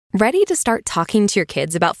Ready to start talking to your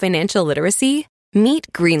kids about financial literacy?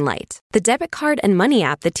 Meet Greenlight, the debit card and money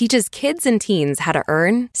app that teaches kids and teens how to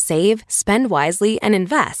earn, save, spend wisely, and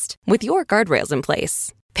invest with your guardrails in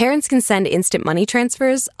place. Parents can send instant money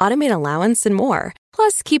transfers, automate allowance, and more.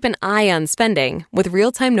 Plus, keep an eye on spending with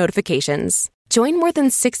real-time notifications. Join more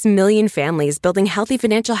than 6 million families building healthy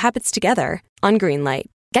financial habits together on Greenlight.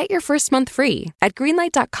 Get your first month free at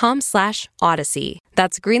greenlight.com/Odyssey.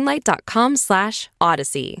 That's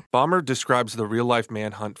greenlight.com/Odyssey. Bomber describes the real-life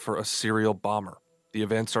manhunt for a serial bomber. The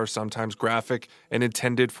events are sometimes graphic and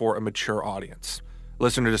intended for a mature audience.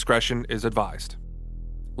 Listener discretion is advised.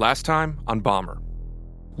 Last time on Bomber.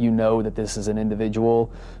 You know that this is an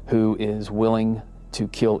individual who is willing to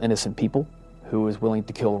kill innocent people, who is willing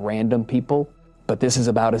to kill random people, but this is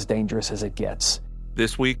about as dangerous as it gets.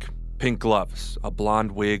 This week, pink gloves, a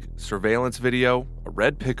blonde wig, surveillance video, a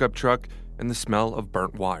red pickup truck, and the smell of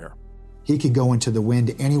burnt wire. He could go into the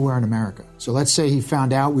wind anywhere in America. So let's say he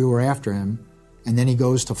found out we were after him, and then he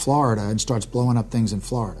goes to Florida and starts blowing up things in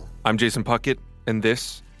Florida. I'm Jason Puckett, and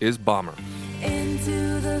this is Bomber.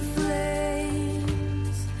 Into the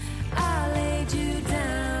flames, I laid you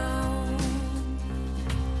down.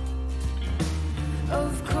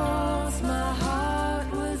 Of course, my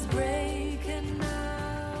heart was breaking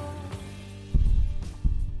now.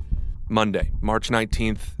 Monday, March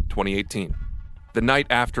 19th, 2018. The night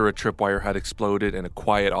after a tripwire had exploded in a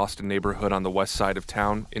quiet Austin neighborhood on the west side of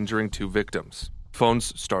town, injuring 2 victims.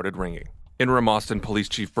 Phones started ringing. Interim Austin Police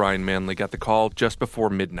Chief Brian Manley got the call just before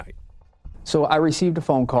midnight. So I received a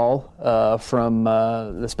phone call from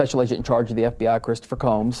the special agent in charge of the FBI, Christopher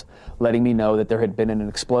Combs, letting me know that there had been an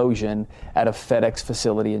explosion at a FedEx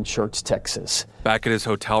facility in Schertz, Texas. Back at his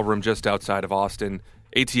hotel room just outside of Austin,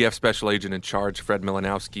 ATF Special Agent in Charge Fred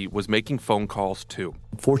Milanowski was making phone calls too.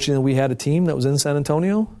 Fortunately, we had a team that was in San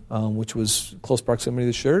Antonio, which was close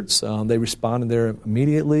proximity to Schertz. They responded there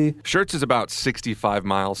immediately. Schertz is about 65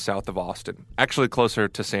 miles south of Austin, actually closer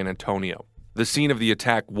to San Antonio. The scene of the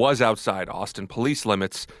attack was outside Austin police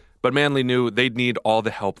limits, but Manley knew they'd need all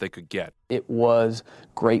the help they could get. It was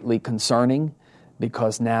greatly concerning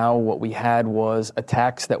because now what we had was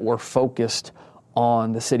attacks that were focused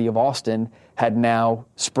on the city of Austin had now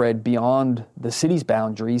spread beyond the city's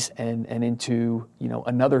boundaries and into,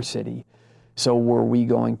 another city. So were we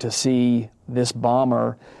going to see this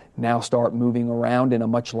bomber now start moving around in a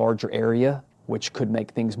much larger area, which could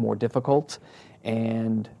make things more difficult,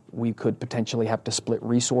 and we could potentially have to split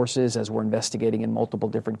resources as we're investigating in multiple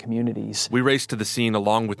different communities. We raced to the scene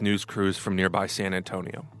along with news crews from nearby San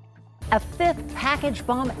Antonio. A 5th package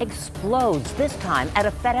bomb explodes, this time at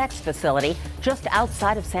a FedEx facility just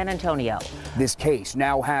outside of San Antonio. This case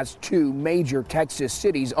now has 2 major Texas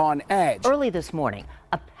cities on edge. Early this morning,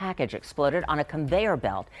 a package exploded on a conveyor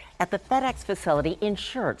belt at the FedEx facility in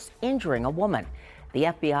Schertz, injuring a woman. The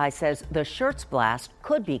FBI says the Schertz blast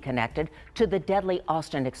could be connected to the deadly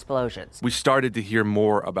Austin explosions. We started to hear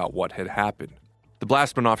more about what had happened. The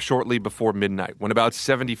blast went off shortly before midnight when about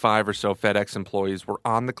 75 or so FedEx employees were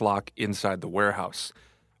on the clock inside the warehouse.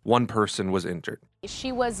 1 person was injured.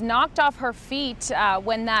 She was knocked off her feet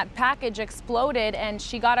when that package exploded, and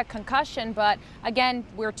she got a concussion. But again,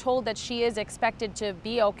 we're told that she is expected to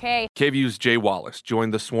be okay. KVU's Jay Wallace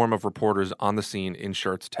joined the swarm of reporters on the scene in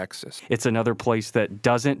Schertz, Texas. It's another place that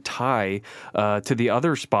doesn't tie to the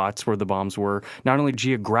other spots where the bombs were, not only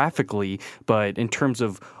geographically, but in terms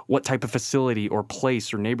of what type of facility or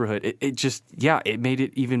place or neighborhood. It made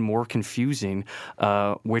it even more confusing,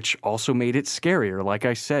 which also made it scarier. Like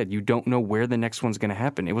I said, you don't know where the next one's going to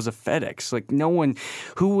happen. It was a FedEx. Like, no one,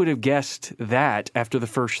 who would have guessed that after the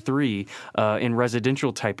first 3 in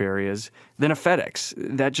residential type areas than a FedEx?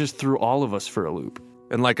 That just threw all of us for a loop.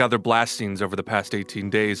 And like other blast scenes over the past 18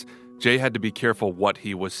 days, Jay had to be careful what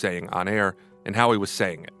he was saying on air and how he was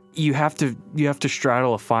saying it. You have to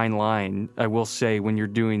straddle a fine line, I will say, when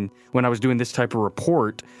I was doing this type of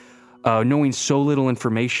report, knowing so little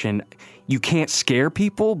information, you can't scare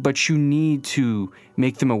people, but you need to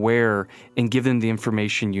make them aware and give them the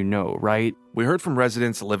information you know, right? We heard from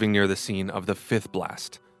residents living near the scene of the 5th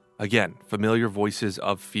blast. Again, familiar voices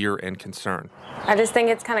of fear and concern. I just think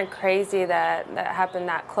it's kind of crazy that happened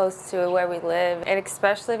that close to where we live. And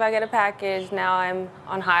especially if I get a package, now I'm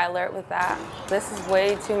on high alert with that. This is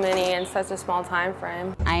way too many in such a small time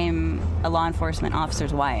frame. I am a law enforcement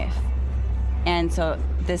officer's wife. And so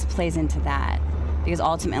this plays into that. Because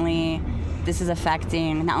ultimately, this is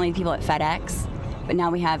affecting not only people at FedEx, but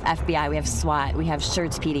now we have FBI, we have SWAT, we have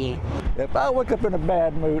Schertz PD. If I wake up in a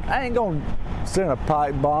bad mood, I ain't gonna send a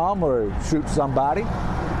pipe bomb or shoot somebody.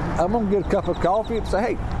 I'm gonna get a cup of coffee and say,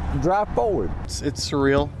 hey, drive forward. It's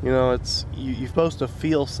surreal. You know, you're supposed to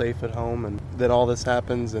feel safe at home, and then all this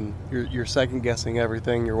happens, and you're second guessing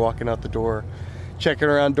everything. You're walking out the door, checking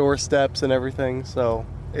around doorsteps and everything. So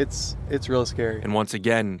it's real scary. And once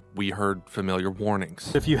again, we heard familiar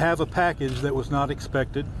warnings. If you have a package that was not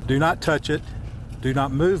expected, do not touch it, do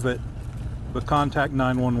not move it, but contact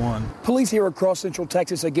 911. Police here across Central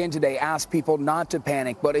Texas again today asked people not to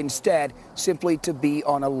panic, but instead simply to be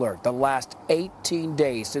on alert. The last 18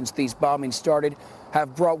 days since these bombings started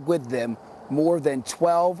have brought with them more than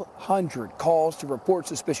 1,200 calls to report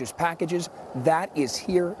suspicious packages. That is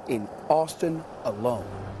here in Austin alone.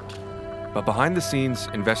 But behind the scenes,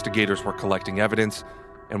 investigators were collecting evidence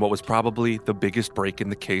and what was probably the biggest break in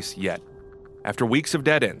the case yet. After weeks of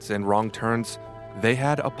dead ends and wrong turns, they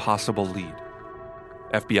had a possible lead.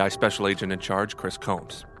 FBI Special Agent in Charge, Chris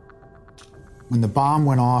Combs. When the bomb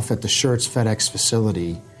went off at the Schertz FedEx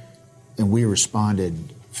facility and we responded,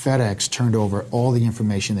 FedEx turned over all the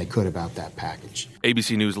information they could about that package.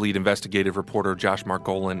 ABC News lead investigative reporter Josh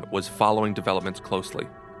Margolin was following developments closely.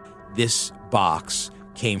 This box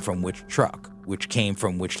came from which truck, which came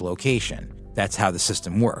from which location. That's how the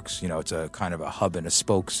system works. You know, it's a kind of a hub and a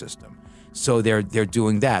spoke system. So they're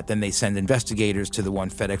doing that. Then they send investigators to the one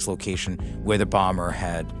FedEx location where the bomber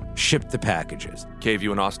had shipped the packages.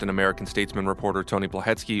 KVUE and Austin American Statesman reporter Tony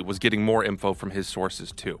Plahetsky was getting more info from his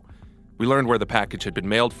sources, too. We learned where the package had been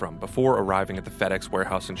mailed from before arriving at the FedEx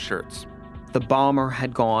warehouse in Schertz. The bomber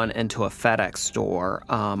had gone into a FedEx store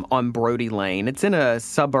on Brody Lane. It's in a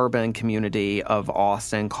suburban community of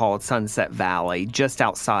Austin called Sunset Valley, just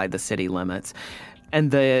outside the city limits.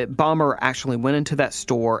 And the bomber actually went into that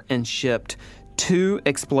store and shipped 2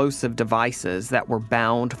 explosive devices that were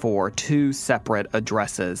bound for 2 separate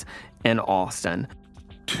addresses in Austin.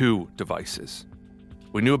 2 devices.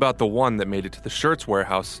 We knew about the one that made it to the Schertz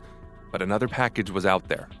warehouse, but another package was out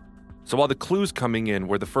there. So while the clues coming in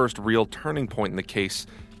were the first real turning point in the case,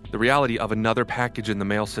 the reality of another package in the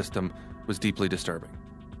mail system was deeply disturbing.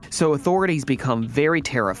 So authorities become very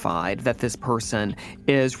terrified that this person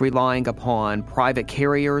is relying upon private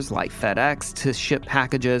carriers like FedEx to ship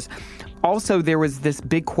packages. Also, there was this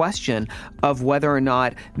big question of whether or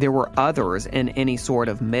not there were others in any sort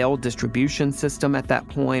of mail distribution system at that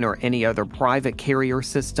point or any other private carrier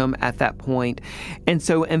system at that point. And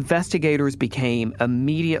so investigators became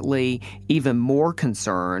immediately even more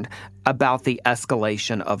concerned about the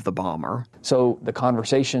escalation of the bomber. So the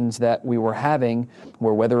conversations that we were having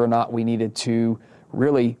were whether or not we needed to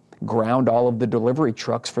really ground all of the delivery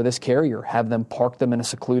trucks for this carrier, have them park them in a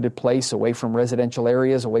secluded place away from residential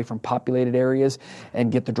areas, away from populated areas,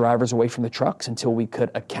 and get the drivers away from the trucks until we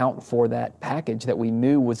could account for that package that we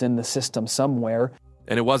knew was in the system somewhere.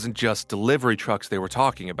 And it wasn't just delivery trucks they were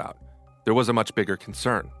talking about. There was a much bigger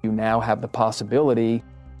concern. You now have the possibility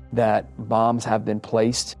that bombs have been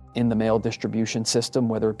placed in the mail distribution system,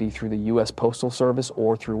 whether it be through the U.S. Postal Service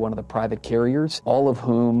or through one of the private carriers, all of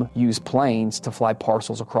whom use planes to fly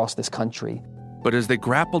parcels across this country. But as they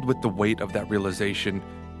grappled with the weight of that realization,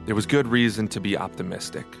 there was good reason to be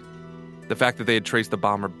optimistic. The fact that they had traced the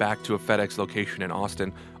bomber back to a FedEx location in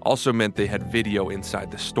Austin also meant they had video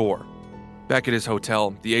inside the store. Back at his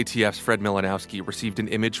hotel, the ATF's Fred Milanowski received an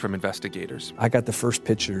image from investigators. I got the first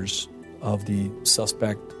pictures of the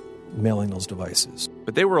suspect mailing those devices.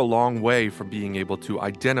 But they were a long way from being able to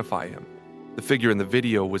identify him. The figure in the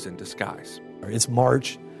video was in disguise. It's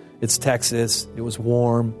March, it's Texas, it was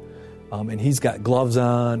warm, and he's got gloves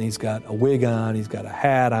on, he's got a wig on, he's got a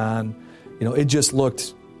hat on. You know, it just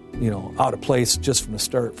looked, out of place just from the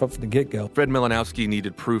start, from the get-go. Fred Milanowski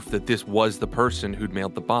needed proof that this was the person who'd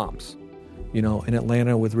mailed the bombs. In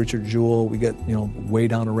Atlanta with Richard Jewell, we got, way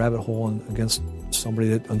down a rabbit hole against somebody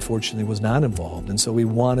that unfortunately was not involved. And so we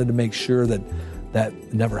wanted to make sure that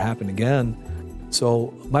that never happened again.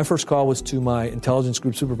 So my first call was to my intelligence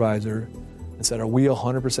group supervisor and said, are we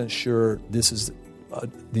 100% sure this is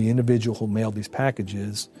the individual who mailed these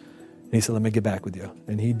packages? And he said, let me get back with you.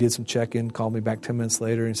 And he did some check-in, called me back 10 minutes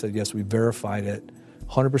later, and said, yes, we verified it.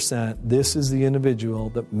 100%, this is the individual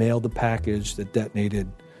that mailed the package that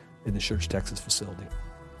detonated in the Schertz, Texas facility.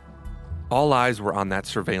 All eyes were on that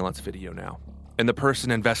surveillance video now. And the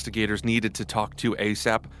person investigators needed to talk to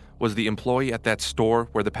ASAP was the employee at that store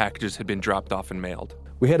where the packages had been dropped off and mailed.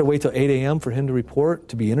 We had to wait till 8 a.m. for him to report,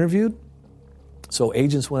 to be interviewed. So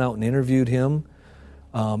agents went out and interviewed him,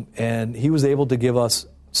 and he was able to give us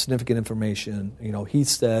significant information. He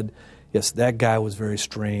said, yes, that guy was very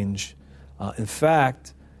strange. In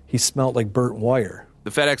fact, he smelled like burnt wire. The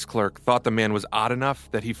FedEx clerk thought the man was odd enough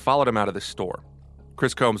that he followed him out of the store.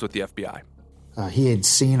 Chris Combs with the FBI. He had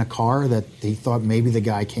seen a car that he thought maybe the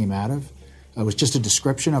guy came out of. It was just a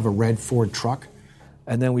description of a red Ford truck.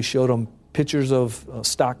 And then we showed him pictures of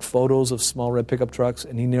stock photos of small red pickup trucks,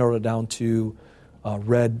 and he narrowed it down to a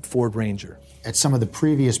red Ford Ranger. At some of the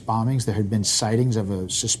previous bombings, there had been sightings of a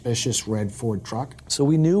suspicious red Ford truck. So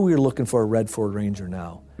we knew we were looking for a red Ford Ranger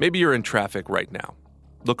now. Maybe you're in traffic right now.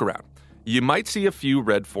 Look around. You might see a few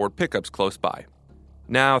red Ford pickups close by.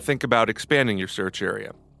 Now think about expanding your search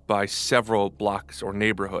area by several blocks or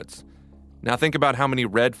neighborhoods. Now think about how many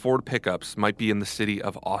red Ford pickups might be in the city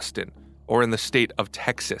of Austin or in the state of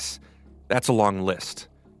Texas. That's a long list.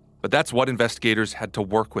 But that's what investigators had to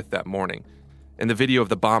work with that morning. And the video of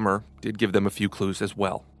the bomber did give them a few clues as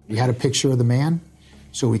well. We had a picture of the man,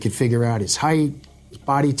 so we could figure out his height, his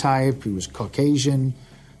body type, he was Caucasian.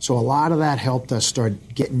 So a lot of that helped us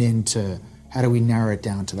start getting into how do we narrow it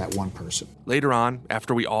down to that one person. Later on,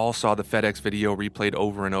 after we all saw the FedEx video replayed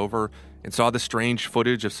over and over and saw the strange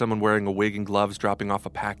footage of someone wearing a wig and gloves dropping off a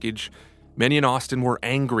package, many in Austin were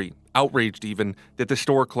angry, outraged even, that the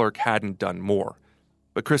store clerk hadn't done more.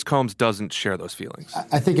 But Chris Combs doesn't share those feelings.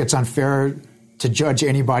 I think it's unfair to judge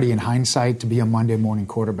anybody in hindsight to be a Monday morning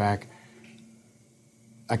quarterback.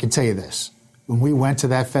 I can tell you this. When we went to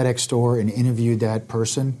that FedEx store and interviewed that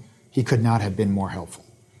person, he could not have been more helpful.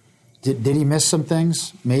 Did he miss some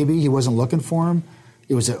things? Maybe he wasn't looking for them.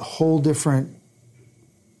 It was a whole different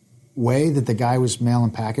way that the guy was mailing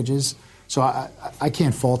packages. So I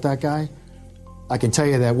can't fault that guy. I can tell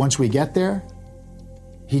you that once we get there,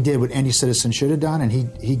 he did what any citizen should have done, and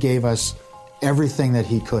he gave us everything that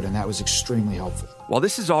he could, and that was extremely helpful. While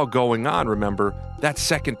this is all going on, remember, that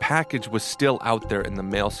second package was still out there in the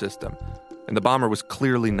mail system, and the bomber was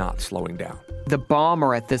clearly not slowing down. The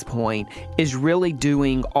bomber at this point is really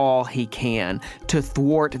doing all he can to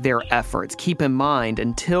thwart their efforts. Keep in mind,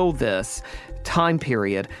 until this time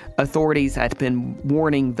period, authorities had been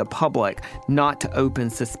warning the public not to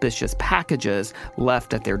open suspicious packages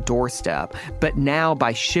left at their doorstep. But now,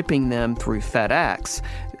 by shipping them through FedEx,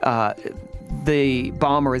 the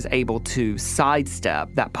bomber is able to sidestep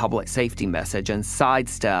that public safety message and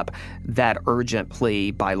sidestep that urgent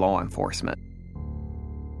plea by law enforcement.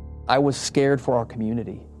 I was scared for our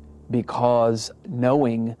community because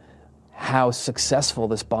knowing how successful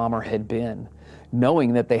this bomber had been,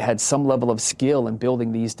 knowing that they had some level of skill in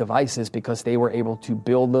building these devices because they were able to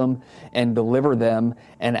build them and deliver them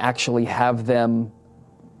and actually have them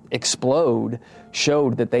explode,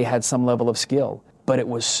 showed that they had some level of skill. But it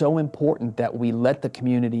was so important that we let the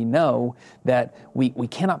community know that we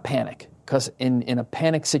cannot panic, because in a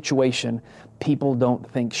panic situation, people don't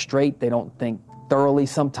think straight, they don't think thoroughly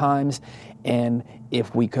sometimes, and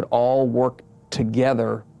if we could all work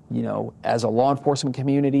together, as a law enforcement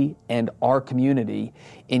community and our community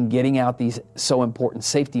in getting out these so important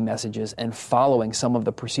safety messages and following some of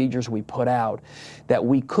the procedures we put out, that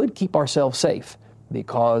we could keep ourselves safe,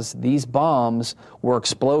 because these bombs were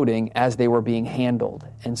exploding as they were being handled.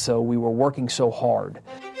 And so we were working so hard.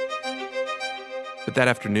 But that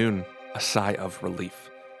afternoon, a sigh of relief.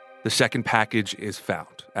 The second package is found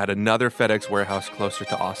at another FedEx warehouse closer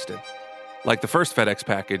to Austin. Like the first FedEx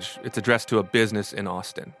package, it's addressed to a business in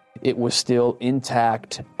Austin. It was still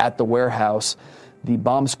intact at the warehouse. The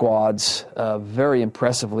bomb squads very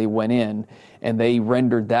impressively went in, and they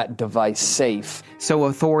rendered that device safe. So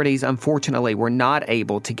authorities, unfortunately, were not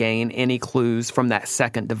able to gain any clues from that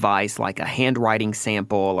second device, like a handwriting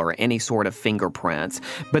sample or any sort of fingerprints.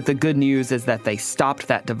 But the good news is that they stopped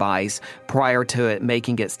that device prior to it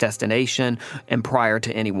making its destination and prior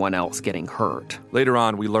to anyone else getting hurt. Later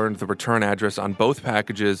on, we learned the return address on both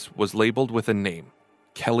packages was labeled with a name,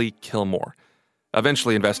 Kelly Kilmore.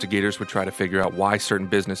 Eventually, investigators would try to figure out why certain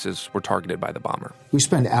businesses were targeted by the bomber. We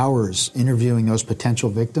spent hours interviewing those potential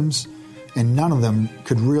victims, and none of them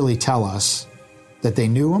could really tell us that they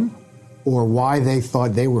knew them or why they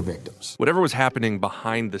thought they were victims. Whatever was happening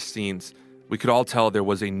behind the scenes, we could all tell there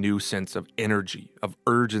was a new sense of energy, of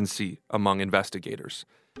urgency among investigators.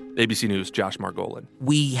 ABC News' Josh Margolin.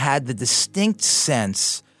 We had the distinct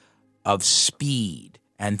sense of speed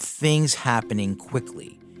and things happening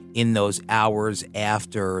quickly in those hours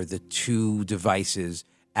after the two devices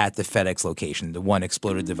at the FedEx location, the one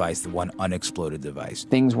exploded device, the one unexploded device.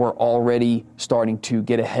 Things were already starting to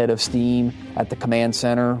get ahead of steam at the command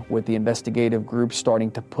center, with the investigative group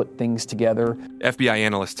starting to put things together. FBI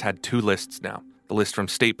analysts had two lists now. The list from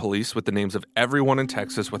state police with the names of everyone in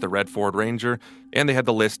Texas with a red Ford Ranger, and they had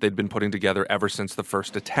the list they'd been putting together ever since the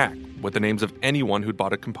first attack, with the names of anyone who'd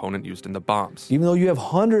bought a component used in the bombs. Even though you have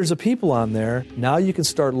hundreds of people on there, now you can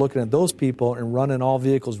start looking at those people and running all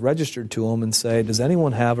vehicles registered to them and say, does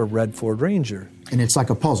anyone have a red Ford Ranger? And it's like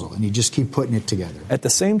a puzzle, and you just keep putting it together. At the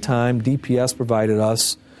same time, DPS provided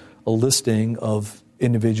us a listing of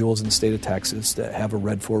individuals in the state of Texas that have a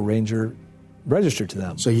red Ford Ranger registered to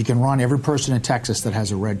them. So you can run every person in Texas that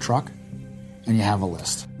has a red truck, and you have a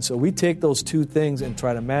list. So we take those two things and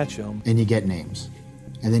try to match them. And you get names.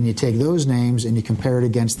 And then you take those names and you compare it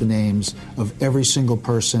against the names of every single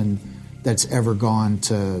person that's ever gone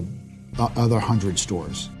to other 100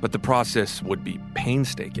 stores. But the process would be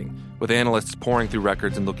painstaking, with analysts pouring through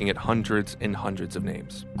records and looking at hundreds and hundreds of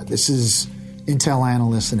names. This is intel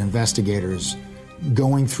analysts and investigators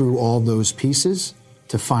going through all those pieces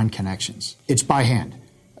to find connections. It's by hand.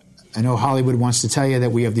 I know Hollywood wants to tell you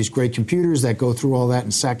that we have these great computers that go through all that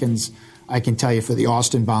in seconds. I can tell you for the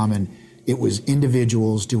Austin bombing, it was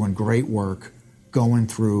individuals doing great work, going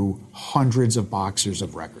through hundreds of boxes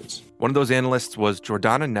of records. One of those analysts was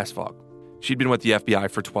Jordana Nesvog. She'd been with the FBI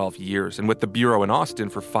for 12 years and with the Bureau in Austin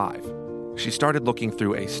for 5. She started looking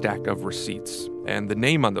through a stack of receipts and the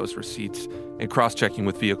name on those receipts and cross-checking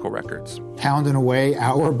with vehicle records. Pounding away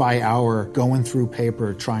hour by hour, going through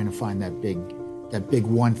paper, trying to find that big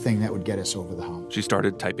one thing that would get us over the hump. She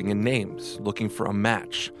started typing in names, looking for a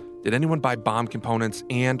match. Did anyone buy bomb components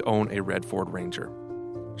and own a red Ford Ranger?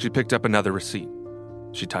 She picked up another receipt.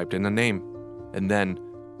 She typed in a name, and then,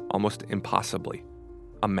 almost impossibly,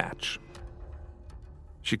 a match.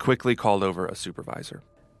 She quickly called over a supervisor.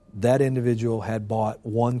 That individual had bought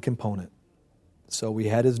one component. So we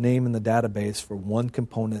had his name in the database for one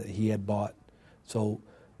component that he had bought. So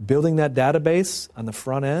building that database on the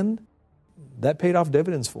front end, that paid off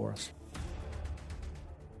dividends for us.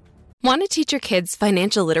 Want to teach your kids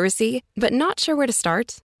financial literacy, but not sure where to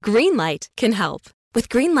start? Greenlight can help. With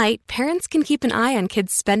Greenlight, parents can keep an eye on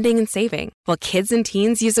kids' spending and saving, while kids and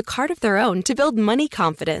teens use a card of their own to build money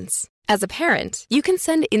confidence. As a parent, you can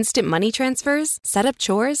send instant money transfers, set up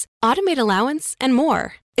chores, automate allowance, and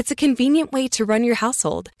more. It's a convenient way to run your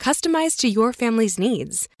household, customized to your family's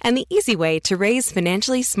needs, and the easy way to raise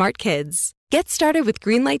financially smart kids. Get started with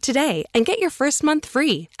Greenlight today and get your first month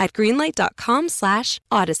free at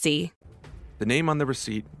greenlight.com/Odyssey. The name on the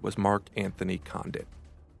receipt was Mark Anthony Condit.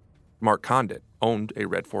 Mark Condit owned a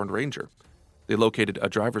red Ford Ranger. They located a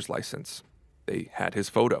driver's license. They had his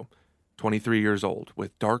photo, 23 years old,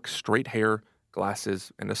 with dark, straight hair,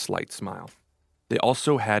 glasses, and a slight smile. They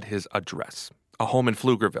also had his address, a home in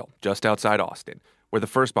Pflugerville, just outside Austin, where the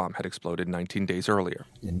first bomb had exploded 19 days earlier.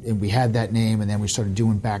 And we had that name, and then we started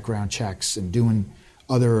doing background checks and doing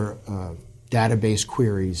other database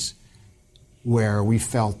queries where we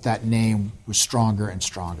felt that name was stronger and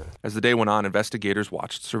stronger. As the day went on, investigators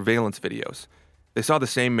watched surveillance videos. They saw the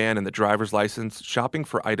same man in the driver's license shopping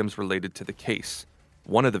for items related to the case.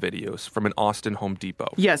 One of the videos from an Austin Home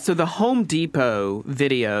Depot. Yeah, so the Home Depot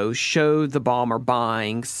video showed the bomber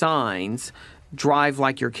buying signs, "Drive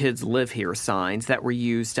like your kids live here" signs that were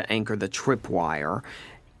used to anchor the tripwire.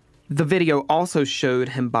 The video also showed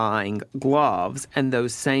him buying gloves, and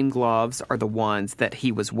those same gloves are the ones that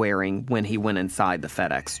he was wearing when he went inside the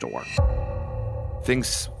FedEx store.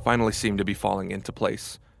 Things finally seemed to be falling into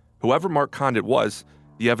place. Whoever Mark Condit was,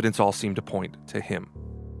 the evidence all seemed to point to him.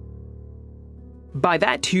 By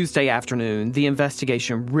that Tuesday afternoon, the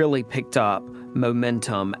investigation really picked up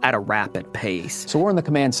momentum at a rapid pace. So we're in the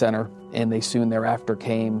command center, and they soon thereafter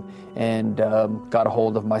came and got a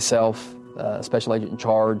hold of myself, Special Agent in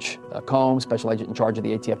Charge Combs, Special Agent in Charge of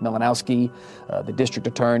the ATF Milanowski, the District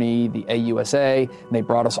Attorney, the AUSA, and they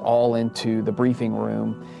brought us all into the briefing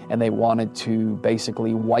room, and they wanted to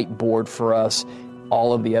basically whiteboard for us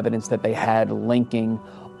all of the evidence that they had linking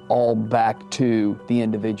all back to the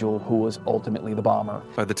individual who was ultimately the bomber.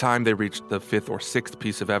 By the time they reached the 5th or 6th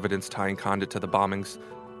piece of evidence tying Condit to the bombings,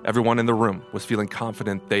 everyone in the room was feeling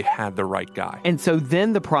confident they had the right guy. And so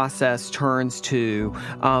then the process turns to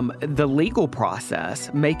the legal process,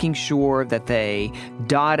 making sure that they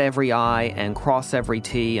dot every I and cross every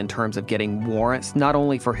T in terms of getting warrants, not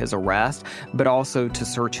only for his arrest, but also to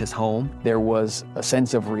search his home. There was a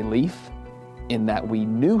sense of relief in that we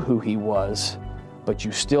knew who he was, but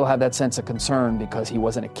you still had that sense of concern because he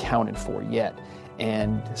wasn't accounted for yet.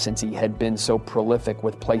 And since he had been so prolific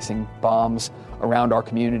with placing bombs around our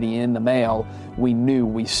community in the mail, we knew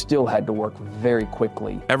we still had to work very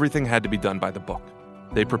quickly. Everything had to be done by the book.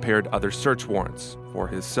 They prepared other search warrants for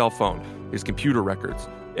his cell phone, his computer records,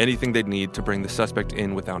 anything they'd need to bring the suspect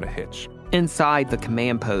in without a hitch. Inside the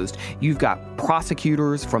command post, you've got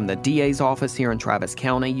prosecutors from the DA's office here in Travis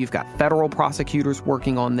County. You've got federal prosecutors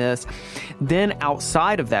working on this. Then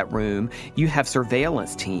outside of that room, you have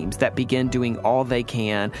surveillance teams that begin doing all they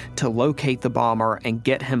can to locate the bomber and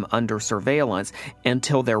get him under surveillance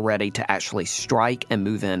until they're ready to actually strike and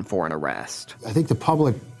move in for an arrest. I think the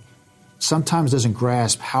public sometimes doesn't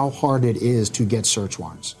grasp how hard it is to get search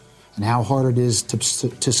warrants. and how hard it is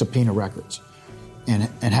to subpoena records.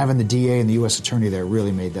 And having the DA and the U.S. Attorney there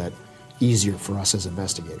really made that easier for us as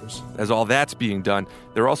investigators. As all that's being done,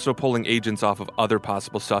 they're also pulling agents off of other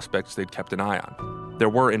possible suspects they'd kept an eye on. There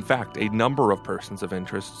were, in fact, a number of persons of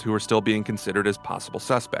interest who are still being considered as possible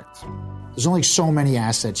suspects. There's only so many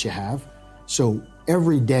assets you have, so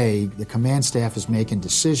every day the command staff is making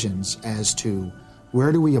decisions as to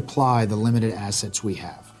where do we apply the limited assets we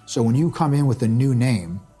have. So when you come in with a new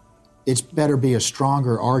name, it's better be a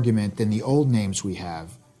stronger argument than the old names we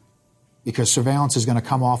have, because surveillance is going to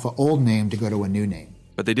come off an old name to go to a new name.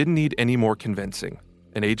 But they didn't need any more convincing,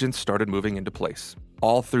 and agents started moving into place.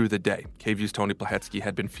 All through the day, KVUE's Tony Plahetsky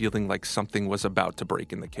had been feeling like something was about to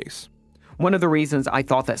break in the case. One of the reasons I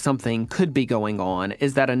thought that something could be going on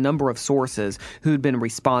is that a number of sources who'd been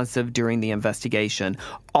responsive during the investigation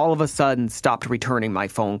all of a sudden stopped returning my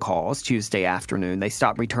phone calls Tuesday afternoon. They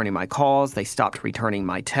stopped returning my calls. They stopped returning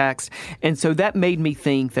my texts. And so that made me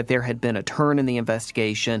think that there had been a turn in the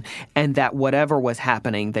investigation and that whatever was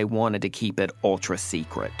happening, they wanted to keep it ultra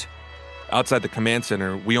secret. Outside the command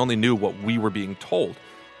center, we only knew what we were being told,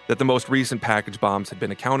 that the most recent package bombs had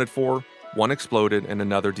been accounted for, one exploded and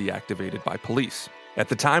another deactivated by police. At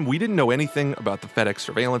the time, we didn't know anything about the FedEx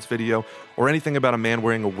surveillance video or anything about a man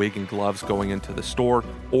wearing a wig and gloves going into the store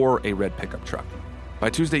or a red pickup truck. By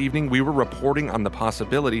Tuesday evening, we were reporting on the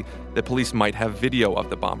possibility that police might have video of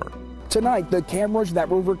the bomber. Tonight, the cameras that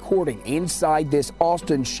were recording inside this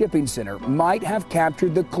Austin shipping center might have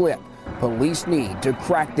captured the clip police need to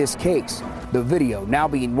crack this case. The video now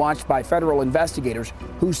being watched by federal investigators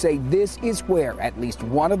who say this is where at least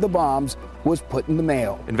one of the bombs was put in the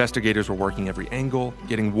mail. Investigators were working every angle,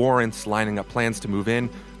 getting warrants, lining up plans to move in,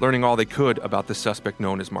 learning all they could about the suspect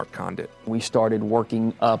known as Mark Condit. We started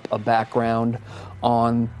working up a background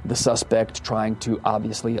on the suspect, trying to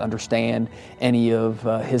obviously understand any of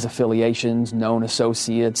his affiliations, known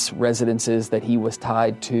associates, residences that he was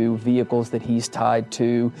tied to, vehicles that he's tied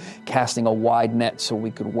to, casting a wide net so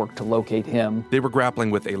we could work to locate him. They were grappling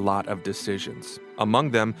with a lot of decisions, among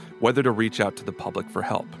them whether to reach out to the public for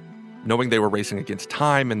help, knowing they were racing against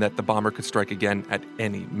time and that the bomber could strike again at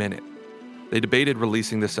any minute. They debated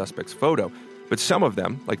releasing the suspect's photo, but some of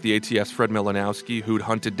them, like the ATF's Fred Milanowski, who'd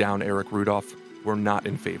hunted down Eric Rudolph, were not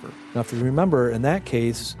in favor. Now, if you remember, in that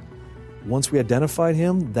case, once we identified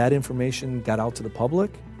him, that information got out to the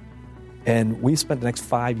public, and we spent the next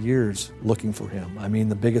 5 years looking for him. I mean,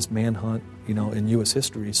 the biggest manhunt, in U.S.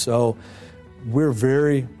 history. So we're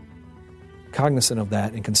very cognizant of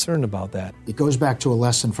that and concerned about that. It goes back to a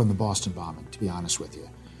lesson from the Boston bombing, to be honest with you,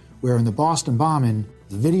 where in the Boston bombing,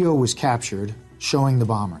 the video was captured showing the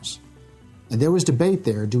bombers. And there was debate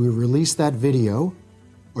there, do we release that video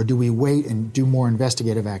or do we wait and do more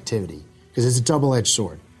investigative activity? Because it's a double-edged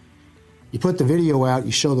sword. You put the video out,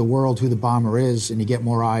 you show the world who the bomber is, and you get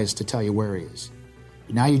more eyes to tell you where he is.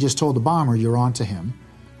 Now you just told the bomber you're on to him,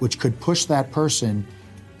 which could push that person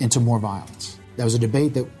into more violence. That was a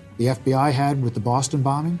debate that the FBI had with the Boston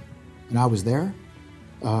bombing, and I was there.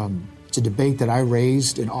 It's a debate that I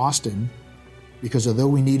raised in Austin because although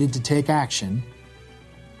we needed to take action,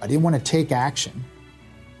 I didn't want to take action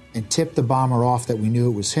and tip the bomber off that we knew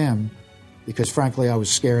it was him because, frankly, I was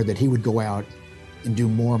scared that he would go out and do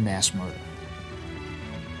more mass murder.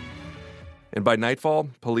 And by nightfall,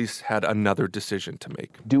 police had another decision to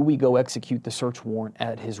make. Do we go execute the search warrant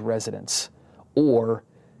at his residence, or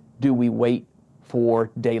do we wait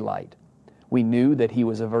for daylight? We knew that he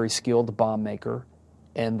was a very skilled bomb maker,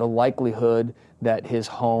 and the likelihood that his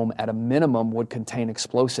home at a minimum would contain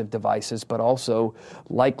explosive devices, but also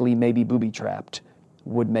likely maybe booby-trapped,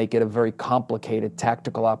 would make it a very complicated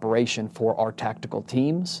tactical operation for our tactical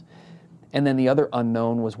teams. And then the other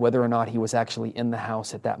unknown was whether or not he was actually in the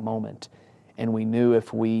house at that moment. And we knew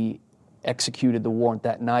if we executed the warrant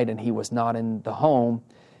that night and he was not in the home,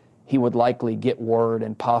 he would likely get word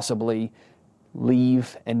and possibly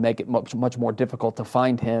leave and make it much more difficult to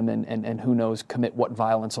find him and who knows, commit what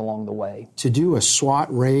violence along the way. To do a SWAT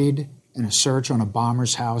raid and a search on a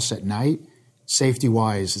bomber's house at night,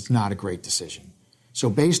 safety-wise, it's not a great decision. So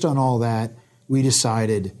based on all that, we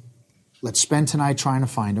decided, let's spend tonight trying to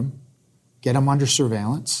find him, get him under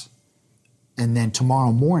surveillance, and then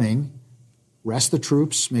tomorrow morning, rest the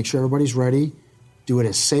troops, make sure everybody's ready, do it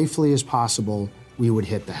as safely as possible, we would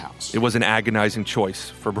hit the house. It was an agonizing choice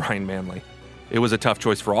for Brian Manley. It was a tough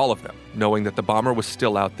choice for all of them, knowing that the bomber was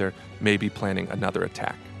still out there, maybe planning another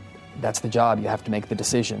attack. That's the job. You have to make the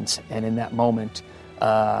decisions. And in that moment,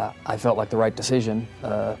 I felt like the right decision,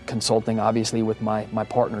 consulting obviously with my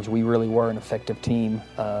partners. We really were an effective team,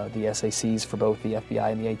 the SACs for both the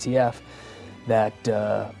FBI and the ATF. that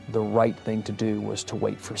the right thing to do was to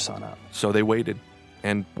wait for sunup. So they waited,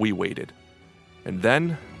 and we waited. And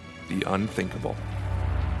then, the unthinkable.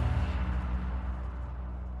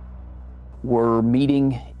 We're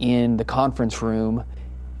meeting in the conference room,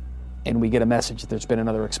 and we get a message that there's been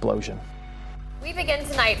another explosion. We begin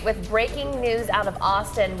tonight with breaking news out of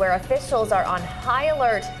Austin, where officials are on high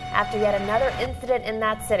alert after yet another incident in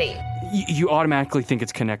that city. You automatically think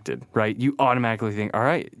it's connected, right? You automatically think, all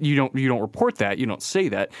right, you don't report that, you don't say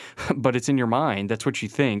that, but it's in your mind. That's what you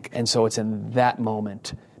think. And so it's in that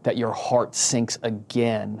moment that your heart sinks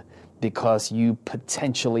again, because you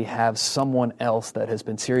potentially have someone else that has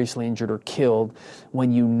been seriously injured or killed,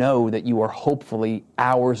 when you know that you are hopefully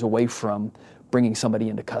hours away from bringing somebody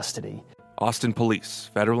into custody. Austin police,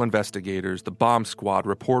 federal investigators, the bomb squad,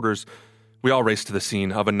 reporters, we all raced to the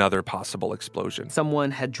scene of another possible explosion. Someone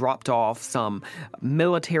had dropped off some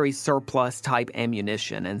military surplus type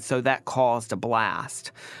ammunition, and so that caused a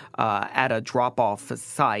blast at a drop-off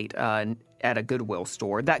site at a Goodwill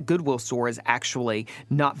store. That Goodwill store is actually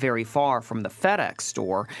not very far from the FedEx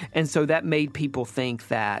store, and so that made people think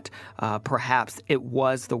that perhaps it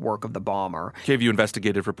was the work of the bomber. KVUE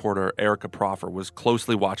investigative reporter Erica Proffer was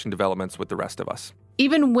closely watching developments with the rest of us.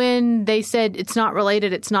 Even when they said it's not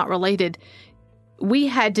related, we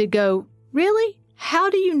had to go, really? How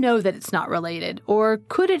do you know that it's not related? Or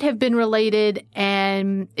could it have been related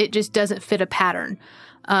and it just doesn't fit a pattern?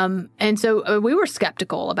 And so we were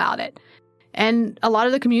skeptical about it. And a lot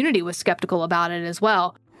of the community was skeptical about it as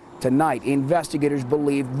well. Tonight, investigators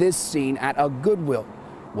believe this scene at a Goodwill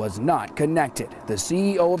was not connected. The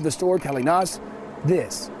CEO of the store telling us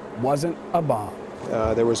this wasn't a bomb.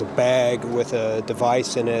 There was a bag with a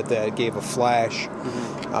device in it that gave a flash.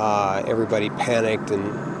 Everybody panicked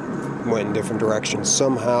and went in different directions.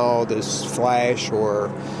 Somehow this flash or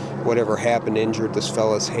whatever happened injured this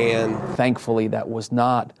fella's hand. Thankfully, that was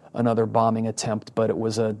not another bombing attempt, but it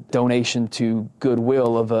was a donation to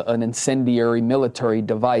Goodwill of an incendiary military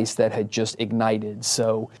device that had just ignited.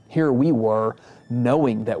 So here we were,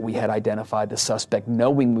 knowing that we had identified the suspect,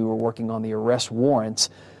 knowing we were working on the arrest warrants,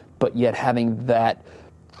 but yet having that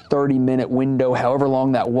 30-minute window, however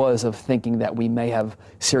long that was, of thinking that we may have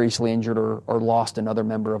seriously injured or lost another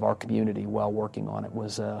member of our community while working on it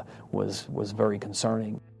was very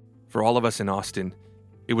concerning. For all of us in Austin,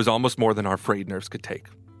 it was almost more than our frayed nerves could take.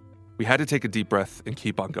 We had to take a deep breath and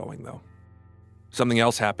keep on going, though. Something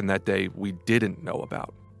else happened that day we didn't know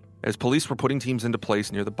about. As police were putting teams into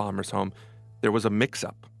place near the bomber's home, there was a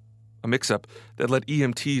mix-up that led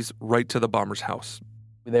EMTs right to the bomber's house.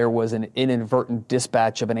 There was an inadvertent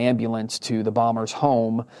dispatch of an ambulance to the bomber's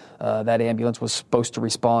home. That ambulance was supposed to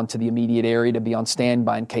respond to the immediate area to be on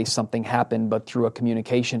standby in case something happened, but through a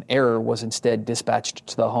communication error was instead dispatched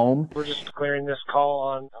to the home. We're just clearing this call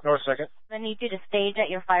on North 2nd. I need you to stage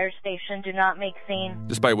at your fire station. Do not make scene.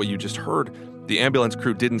 Despite what you just heard, the ambulance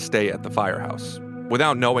crew didn't stay at the firehouse.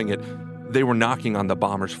 Without knowing it, they were knocking on the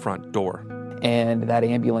bomber's front door. And that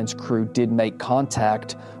ambulance crew did make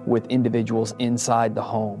contact with individuals inside the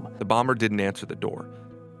home. The bomber didn't answer the door,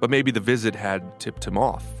 but maybe the visit had tipped him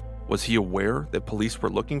off. Was he aware that police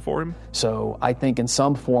were looking for him? So I think in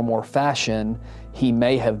some form or fashion, he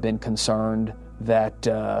may have been concerned that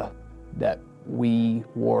we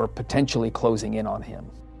were potentially closing in on him.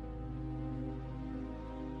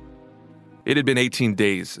 It had been 18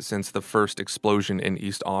 days since the first explosion in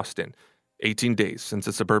East Austin. 18 days since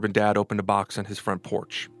a suburban dad opened a box on his front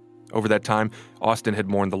porch. Over that time, Austin had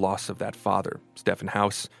mourned the loss of that father, Stephen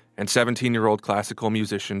House, and 17-year-old classical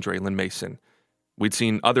musician Draylon Mason. We'd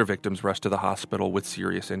seen other victims rush to the hospital with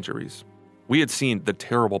serious injuries. We had seen the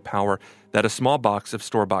terrible power that a small box of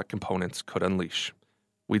store-bought components could unleash.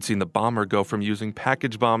 We'd seen the bomber go from using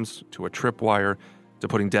package bombs to a tripwire to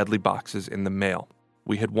putting deadly boxes in the mail.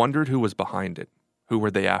 We had wondered who was behind it, who were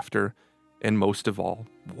they after, and most of all,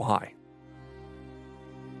 why.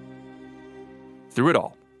 Through it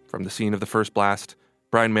all, from the scene of the first blast,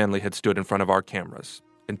 Brian Manley had stood in front of our cameras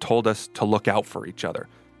and told us to look out for each other,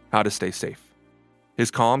 how to stay safe.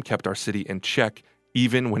 His calm kept our city in check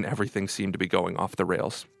even when everything seemed to be going off the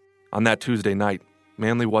rails. On that Tuesday night,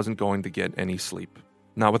 Manley wasn't going to get any sleep,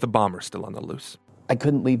 not with the bomber still on the loose. I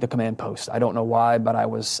couldn't leave the command post. I don't know why, but I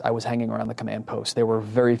was hanging around the command post. There were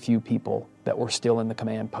very few people that were still in the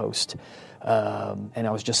command post, and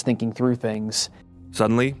I was just thinking through things.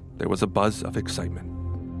 Suddenly, there was a buzz of excitement.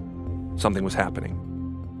 Something was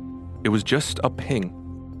happening. It was just a ping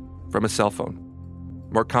from a cell phone.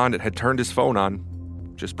 Mark Condit had turned his phone on,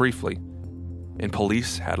 just briefly, and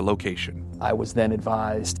police had a location. I was then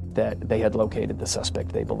advised that they had located the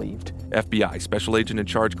suspect they believed. FBI Special Agent in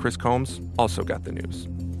Charge Chris Combs also got the news.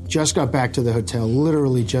 Just got back to the hotel,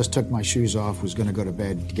 literally just took my shoes off, was going to go to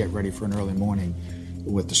bed to get ready for an early morning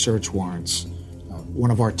with the search warrants.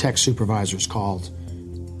 One of our tech supervisors called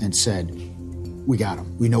and said, "We got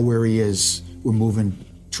him. We know where he is. We're moving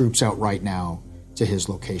troops out right now to his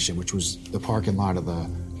location," which was the parking lot of the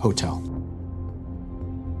hotel.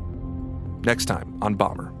 Next time on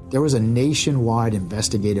Bomber. There was a nationwide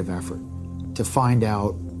investigative effort to find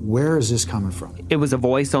out, where is this coming from? It was a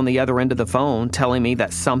voice on the other end of the phone telling me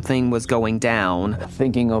that something was going down.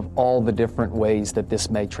 Thinking of all the different ways that this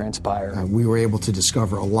may transpire. We were able to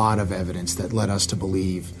discover a lot of evidence that led us to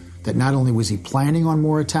believe that not only was he planning on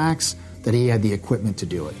more attacks, that he had the equipment to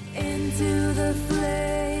do it. Into the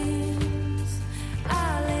flames,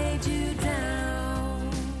 I laid you down.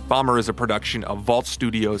 Bomber is a production of Vault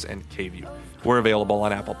Studios and KView. We're available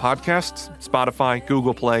on Apple Podcasts, Spotify,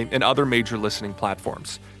 Google Play, and other major listening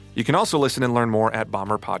platforms. You can also listen and learn more at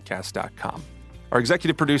bomberpodcast.com. Our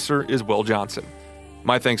executive producer is Will Johnson.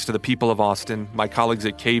 My thanks to the people of Austin, my colleagues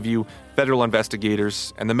at KView, federal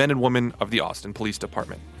investigators, and the men and women of the Austin Police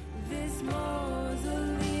Department.